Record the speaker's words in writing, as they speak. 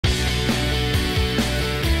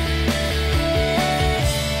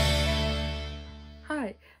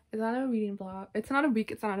not a reading vlog. It's not a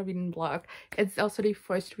week, it's not a reading vlog. It's also the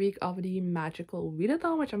first week of the magical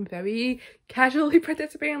readathon, which I'm very casually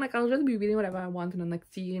participating. Like, I'll just be reading whatever I want and then like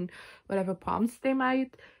seeing whatever prompts they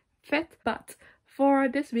might fit. But for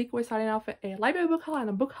this week, we're starting off with a library book haul and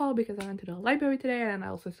a book haul because I went to the library today, and I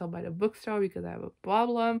also stopped by the bookstore because I have a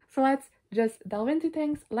problem. So let's just delve into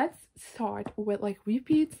things. Let's start with like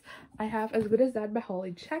repeats. I have As Good As That by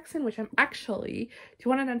Holly Jackson, which I'm actually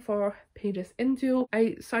 204 pages into.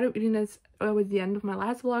 I started reading this with the end of my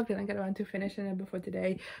last vlog, then I got around to finishing it before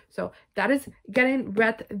today. So that is getting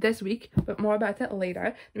read this week, but more about it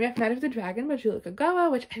later. Then we have Night of the Dragon by Julie Kagawa,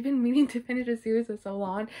 which I've been meaning to finish the series for so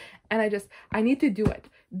long, and I need to do it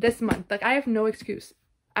this month. Like, I have no excuse.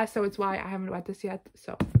 So it's why I haven't read this yet.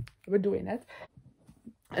 So we're doing it.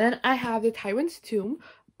 And then I have The Tyrant's Tomb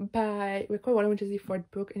by Rick Warren, which is the fourth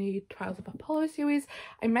book in the Trials of Apollo series.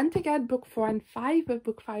 I meant to get book 4 and 5, but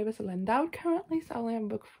book 5 is lent out currently, so I only have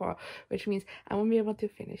book 4, which means I won't be able to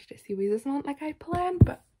finish the series this month like I planned,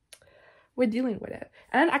 but we're dealing with it.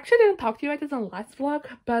 And I actually didn't talk to you about this in the last vlog,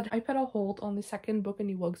 but I put a hold on the second book in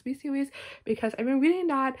the Wilkesby series because I've been reading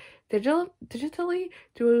that digitally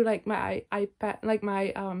through like my iPad, like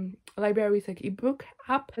my library's like ebook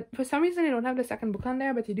app. But for some reason I don't have the second book on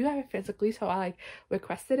there, but you do have it physically, so I like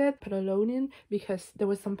requested it, put a loan in because there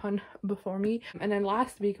was someone before me. And then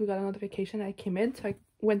last week we got a notification that I came in, so I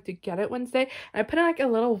went to get it Wednesday, and I put in like a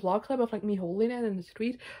little vlog clip of like me holding it in the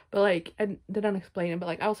street, but like I didn't explain it, but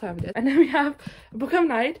like I also have this. And then we have Book of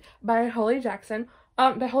Night by Holly Jackson.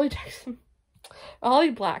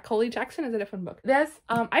 Holly Black. Holly Jackson is a different book. This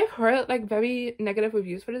I've heard like very negative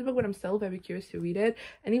reviews for this book, but I'm still very curious to read it.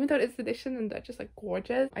 And even though it's edition and that's just like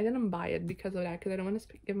gorgeous, I didn't buy it because of that, because I don't want to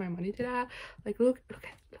give my money to that. Like, look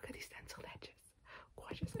at these stencil edges,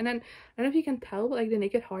 gorgeous. And then I don't know if you can tell, but like the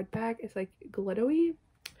naked hardback is like glittery.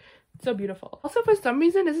 So beautiful. Also, for some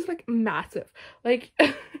reason this is like massive. Like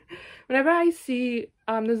whenever I see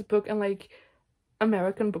this book and like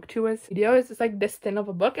American book tours videos, it's like this thin of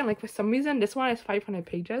a book, and like for some reason this one is 500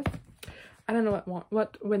 pages. I don't know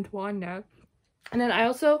what went wrong there. And then I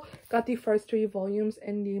also got the first 3 volumes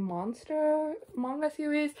in the Monster manga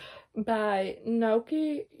series by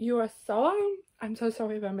Naoki Urasawa. I'm so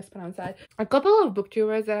sorry if I mispronounced that. A couple of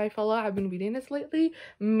booktubers that I follow have been reading this lately,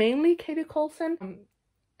 mainly Katie Coulson,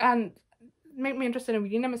 and make me interested in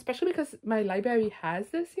reading them, especially because my library has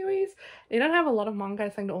this series. They don't have a lot of manga.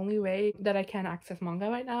 It's like the only way that I can access manga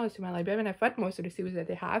right now is through my library, and I've read most of the series that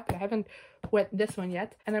they have, but I haven't read this one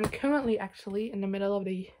yet. And I'm currently actually in the middle of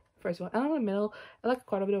the first one. I'm in the middle, I like a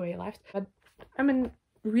quarter of the way left, but I'm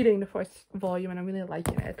reading the first volume and I'm really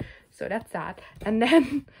liking it. So that's that. And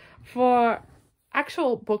then for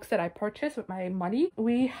actual books that I purchased with my money,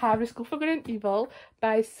 we have The School for Good and Evil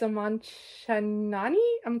by Saman Chanani.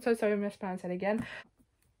 I'm so sorry I mispronounced that again.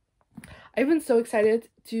 I've been so excited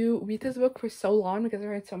to read this book for so long because I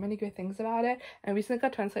heard so many great things about it, and recently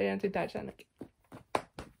got translated into Dutch, and like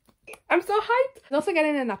I'm so hyped. It's also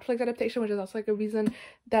getting a Netflix adaptation, which is also like a reason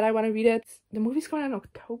that I want to read it. The movie's coming out in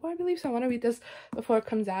October, I believe, so I want to read this before it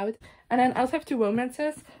comes out. And then I also have 2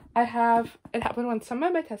 romances. I have It Happened One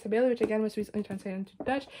Summer by Tessa Bailey, which again was recently translated into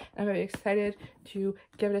Dutch. I'm very excited to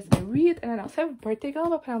give this a read. And then I also have Birthday Girl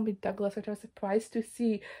by Penelope Douglas, which I was surprised to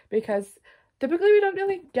see because typically we don't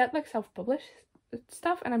really get like self-published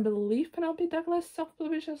stuff, and I believe Penelope Douglas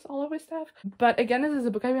self-publishes all of her stuff. But again, this is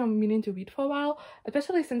a book I've been meaning to read for a while,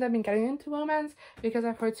 especially since I've been getting into romance because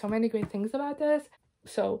I've heard so many great things about this.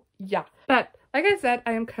 So yeah, but like I said,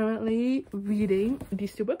 I am currently reading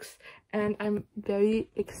these 2 books and I'm very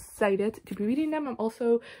excited to be reading them. I'm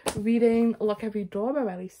also reading Lock Every Door by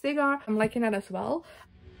Riley Sagar. I'm liking that as well.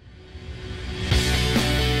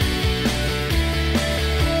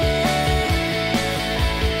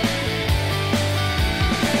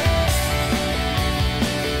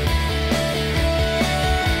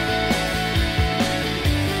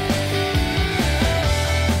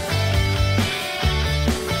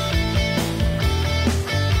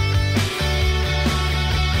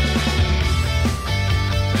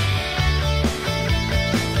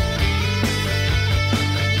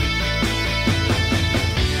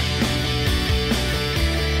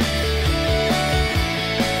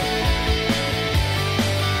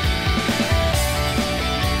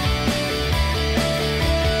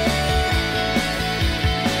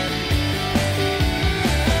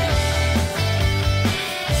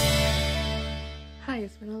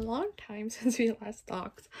 Since we last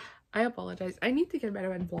talked. I apologize. I need to get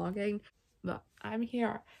better at vlogging, but I'm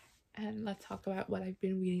here and let's talk about what I've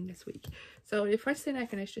been reading this week. So the first thing I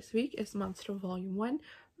finished this week is Monster Volume 1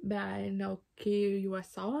 by Naoki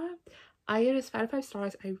Urasawa. I gave this 5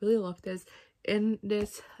 stars. I really love this. in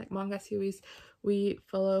this like manga series, we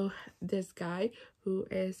follow this guy who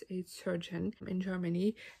is a surgeon in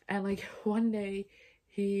Germany, and like one day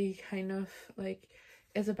he kind of like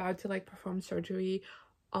is about to like perform surgery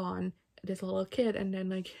on this little kid, and then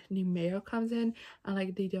like the mayor comes in, and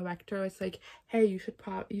like the director is like, hey, you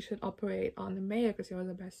should operate on the mayor because you're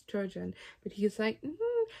the best surgeon, but he's like,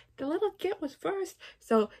 the little kid was first.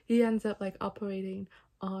 So he ends up like operating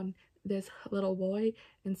on this little boy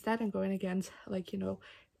instead and going against like, you know,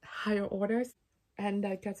 higher orders, and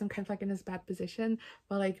that gets him kind of like in his bad position.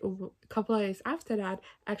 But like a couple of days after that,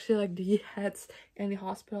 actually like the heads in the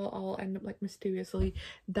hospital all end up like mysteriously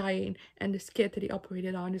dying, and this kid that he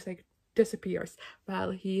operated on just like disappears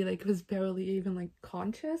while he like was barely even like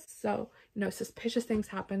conscious. So, you know, suspicious things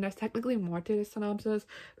happen. There's technically more to this synopsis,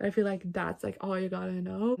 but I feel like that's like all you gotta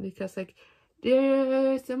know, because like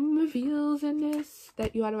there's some reveals in this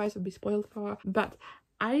that you otherwise would be spoiled for. But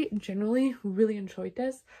I generally really enjoyed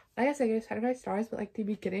this. Like I said, I gave it 5 stars, but like the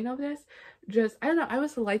beginning of this, just, I don't know, I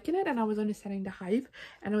was liking it and I was understanding the hype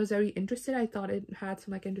and I was very interested. I thought it had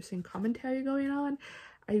some like interesting commentary going on.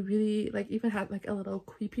 I really like even had like a little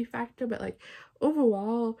creepy factor, but like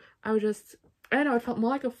overall I was just, I don't know, it felt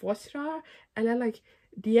more like a 4-star. And then like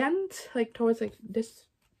the end, like towards like this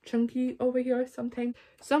chunky over here or something,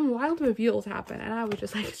 some wild reveals happen and I was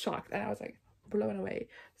just like shocked and I was like blown away.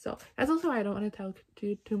 So that's also why I don't want to tell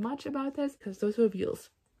too much about this, because those reveals,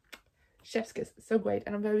 chef's kiss, so great,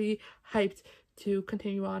 and I'm very hyped to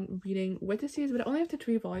continue on reading with the series. But I only have the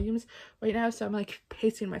 3 volumes right now, so I'm like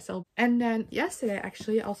pacing myself. And then yesterday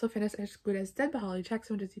actually I also finished As Good as Dead by Holly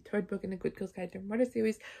Jackson, which is the 3rd book in the Good Girls Guide to Murder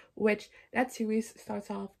series, which that series starts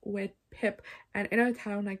off with Pip, and in our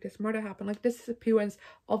town like this murder happened, like this appearance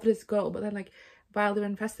of this girl, but then like while they're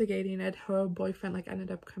investigating it, her boyfriend like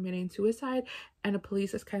ended up committing suicide, and the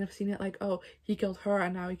police has kind of seen it like, oh, he killed her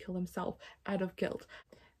and now he killed himself out of guilt.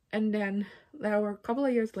 And then there were a couple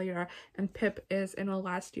of years later, and Pip is in her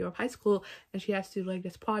last year of high school, and she has to do like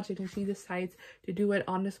this project, and she decides to do it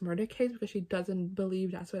on this murder case because she doesn't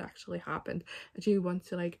believe that's what actually happened, and she wants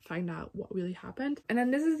to like find out what really happened. And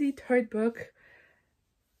then this is the 3rd book.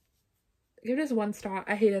 Give this 1 star.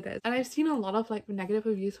 I hated it, and I've seen a lot of like negative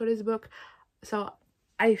reviews for this book, so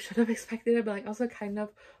I should have expected it, but like also kind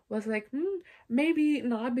of was like, maybe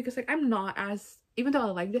not, because like I'm not as, even though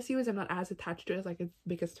I like the series, I'm not as attached to it as like its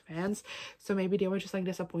biggest fans, so maybe they were just like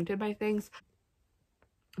disappointed by things.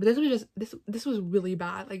 But this was just, this was really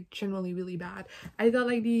bad, like genuinely really bad. I thought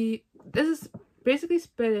like this is basically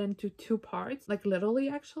split into 2 parts, like literally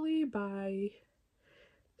actually by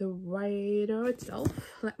the writer itself.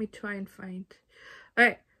 Let me try and find.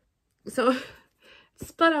 Alright, so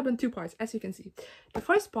split up in 2 parts, as you can see. The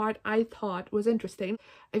first part I thought was interesting.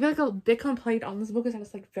 I feel like a big complaint on this book is that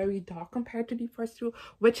it's like very dark compared to the first 2,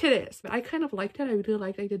 which it is. But I kind of liked it. I really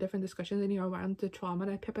liked like the different discussions in here around the trauma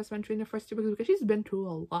that Pip has went through in the first 2 books, because she's been through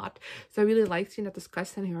a lot. So I really liked seeing that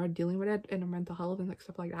discussed in here, dealing with it and her mental health and like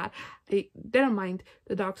stuff like that. I didn't mind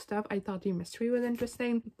the dark stuff. I thought the mystery was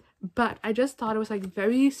interesting, but I just thought it was like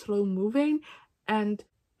very slow moving, and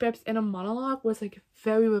Pip's inner monologue was like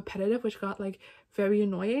very repetitive, which got like very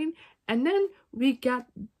annoying. And then we got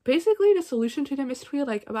basically the solution to the mystery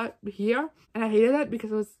like about here, and I hated it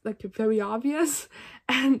because it was like very obvious,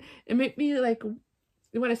 and it made me like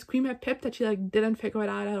want to scream at Pip that she like didn't figure it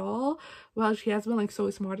out at all, while she has been like so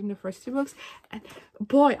smart in the first 2 books. And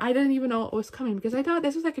boy, I didn't even know it was coming, because I thought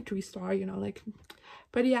this was like a 3-star, you know, like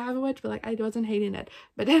pretty average, but like I wasn't hating it.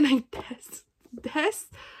 But then like this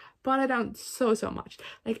brought it down so much.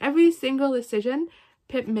 Like every single decision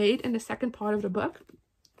Pip made in the second part of the book,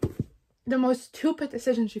 the most stupid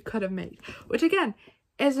decision she could have made, which again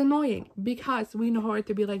is annoying because we know her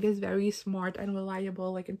to be like this very smart and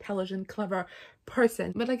reliable, like intelligent, clever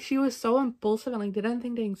person, but like she was so impulsive and like didn't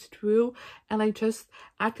think things through, and like just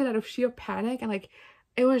acted out of sheer panic, and like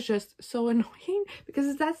it was just so annoying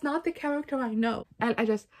because that's not the character I know. And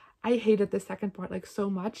I hated the second part like so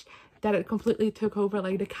much that it completely took over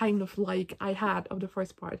like the kind of like I had of the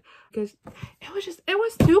first part, because it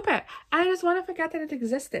was stupid. I just want to forget that it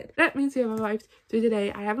existed. That means we have arrived to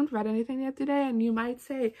today. I haven't read anything yet today, and you might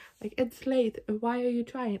say like, it's late, why are you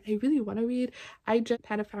trying? I really want to read. I just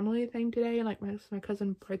had a family thing today, and like my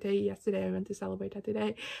cousin's birthday yesterday. I went to celebrate that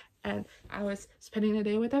today, and I was spending the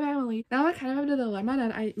day with the family. Now I kind of have the dilemma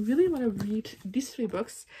that I really want to read these 3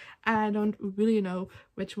 books, and I don't really know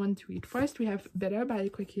which one to read first. We have Bitter by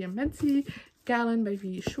Quickie and Betsy, Gallon by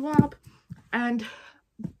V. Schwab, and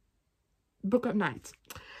Book of Nights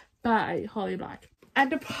by Holly Black.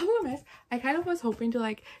 And the problem is, I kind of was hoping to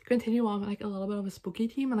like continue on with like a little bit of a spooky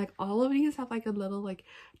theme, and like all of these have like a little like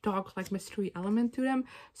dark like mystery element to them,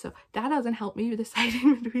 so that doesn't help me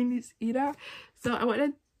deciding between these either. So what I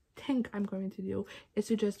think I'm going to do is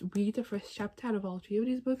to just read the first chapter out of all 3 of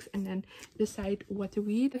these books and then decide what to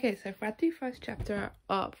read. Okay, so I've read the first chapter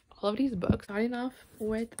of all of these books, starting off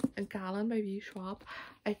with A Gallon by V. Schwab.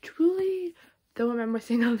 I truly don't remember a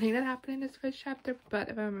single thing that happened in this first chapter, but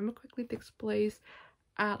if I remember correctly, it takes place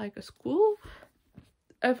at like a school.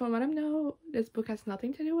 From what I know, this book has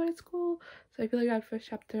nothing to do with a school, so I feel like that first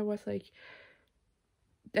chapter was like,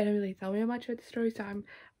 didn't really tell me much about the story, so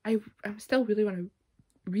I'm still really want to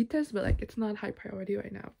read this, but like it's not high priority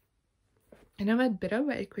right now. And I read Bitter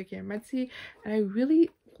by Quickie and Metzi, and I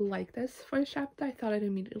really like this first chapter. I thought it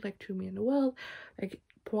immediately like threw me in the world, like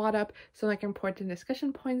brought up some like important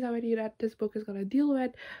discussion points already that this book is gonna deal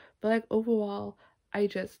with, but like overall I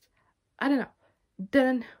don't know,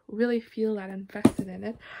 didn't really feel that invested in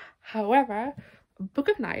it. However, Book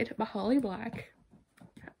of Night by Holly Black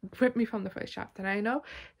gripped me from the first chapter, and I know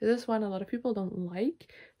this is one a lot of people don't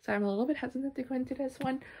like, so I'm a little bit hesitant to go into this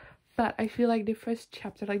one. But I feel like the first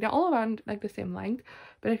chapter, like they're all around like the same length,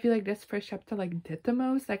 but I feel like this first chapter like did the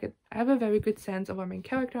most. Like I have a very good sense of our main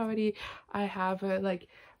character already. I have a like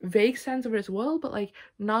vague sense of this world, but like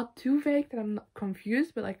not too vague that I'm not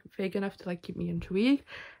confused, but like vague enough to like keep me intrigued.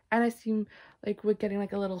 And I seem like we're getting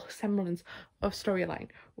like a little semblance of storyline,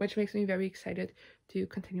 which makes me very excited to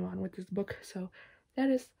continue on with this book. So that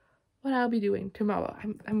is what I'll be doing tomorrow.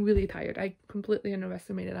 I'm really tired. I completely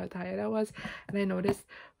underestimated how tired I was, and I noticed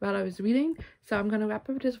while I was reading. So I'm gonna wrap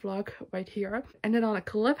up this vlog right here, and then on a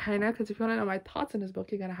cliffhanger, because if you want to know my thoughts on this book,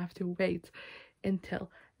 you're gonna have to wait until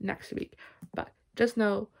next week. But just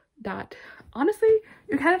know that honestly,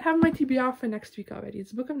 you kind of have my TBR for next week already.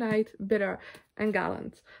 It's Book of Night, Bitter, and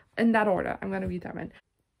Gallant. In that order, I'm gonna read them in.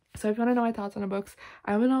 So if you want to know my thoughts on the books,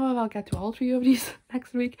 I don't know if I'll get to all 3 of these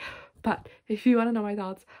next week, but if you want to know my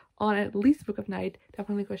thoughts on at least Book of Night,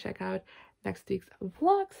 definitely go check out next week's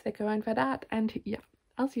vlog. Stick around for that, and yeah,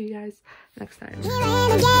 I'll see you guys next time. Here I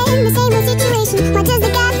am again, the same old situation. Why does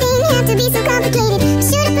the God thing have to be so complicated?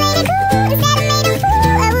 Should've played it